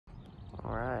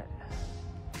All right.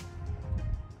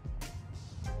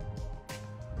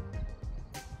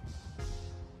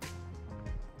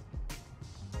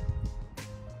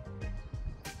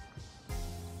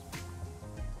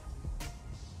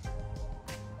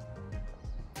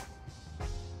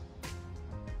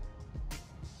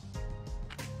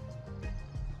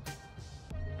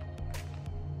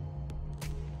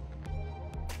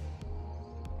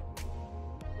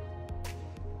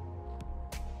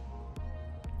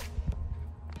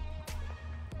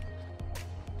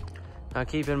 Now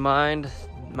keep in mind,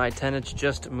 my tenants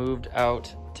just moved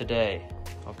out today,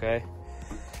 okay?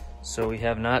 So we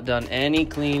have not done any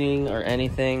cleaning or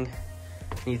anything.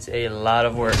 Needs a lot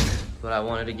of work, but I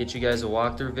wanted to get you guys a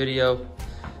walkthrough video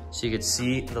so you could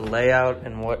see the layout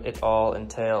and what it all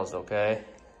entails, okay?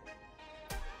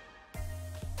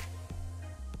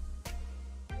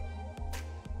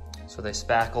 So they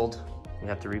spackled, we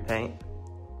have to repaint.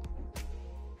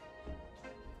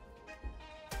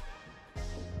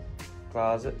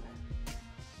 Closet.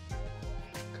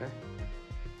 Okay.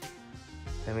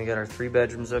 Then we got our 3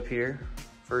 bedrooms up here.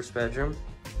 First bedroom,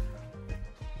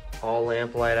 all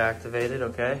lamplight activated,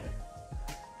 okay?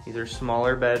 These are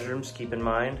smaller bedrooms, keep in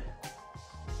mind.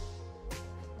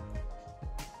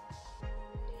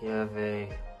 You have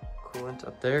a coolant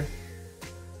up there.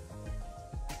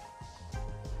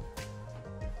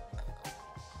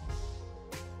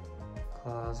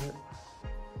 Closet.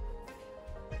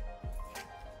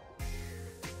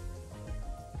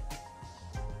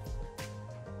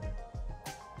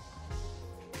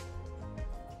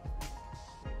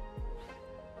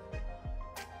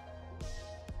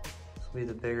 This will be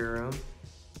the bigger room.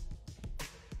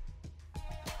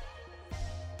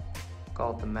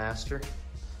 Call it the master.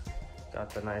 Got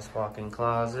the nice walk-in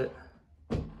closet.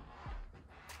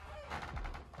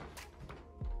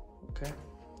 Okay.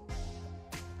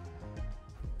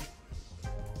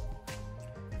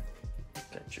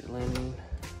 Got your linen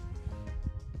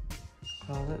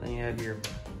closet, then you have your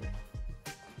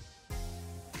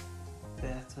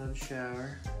bathtub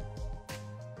shower.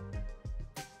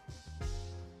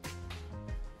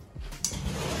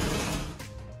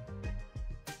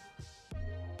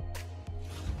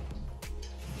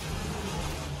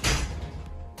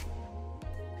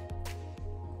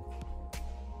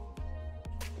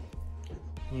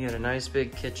 You got a nice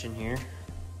big kitchen here.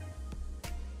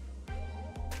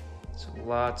 So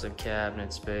lots of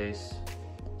cabinet space.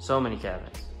 So many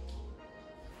cabinets.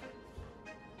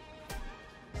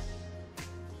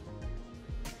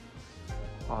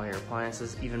 All your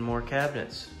appliances, even more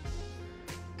cabinets.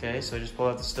 Okay, so I just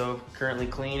pulled out the stove, currently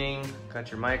cleaning.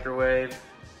 Got your microwave,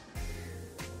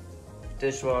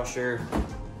 dishwasher,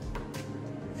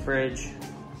 fridge.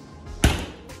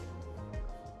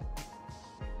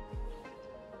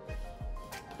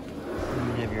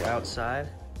 Outside.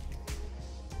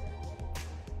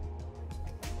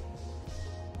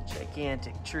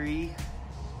 Gigantic tree.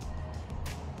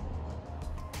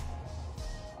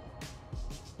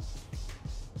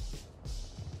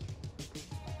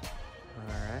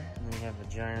 Alright, and then you have a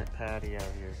giant patio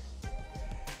here.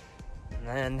 And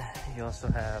then you also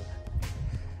have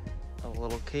a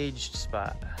little caged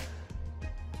spot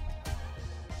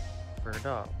for a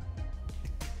dog.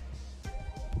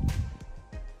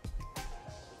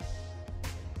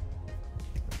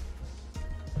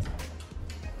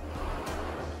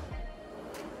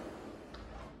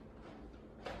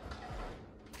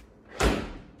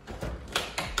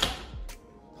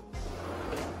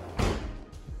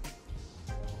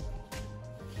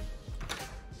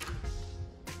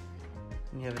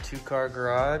 You have a 2-car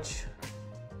garage.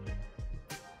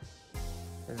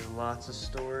 There's lots of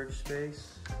storage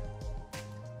space.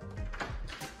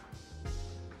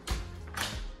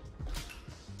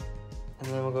 And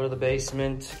then we'll go to the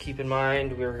basement. Keep in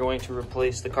mind, we are going to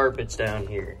replace the carpets down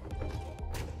here.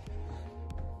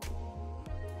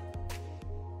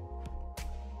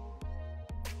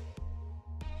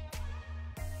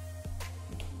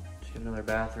 So you have another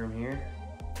bathroom here.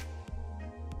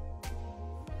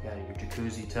 Got your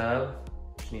jacuzzi tub,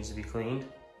 which needs to be cleaned.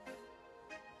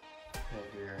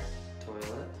 Have your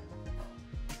toilet.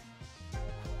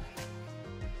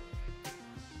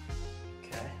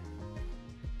 Okay.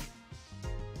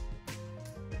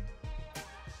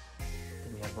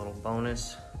 Then you have a little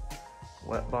bonus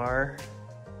wet bar.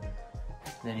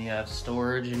 Then you have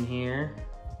storage in here.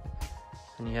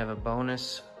 And you have a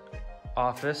bonus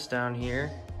office down here.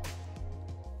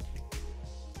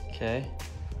 Okay.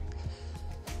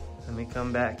 Let me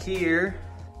come back here,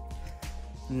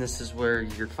 and this is where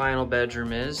your final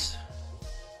bedroom is.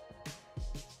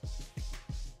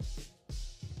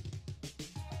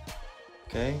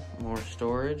 Okay, more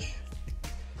storage.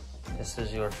 This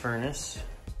is your furnace,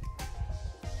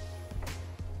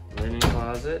 linen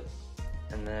closet,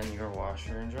 and then your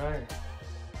washer and dryer.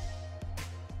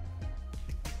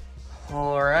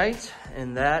 All right,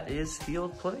 and that is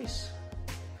Field Place.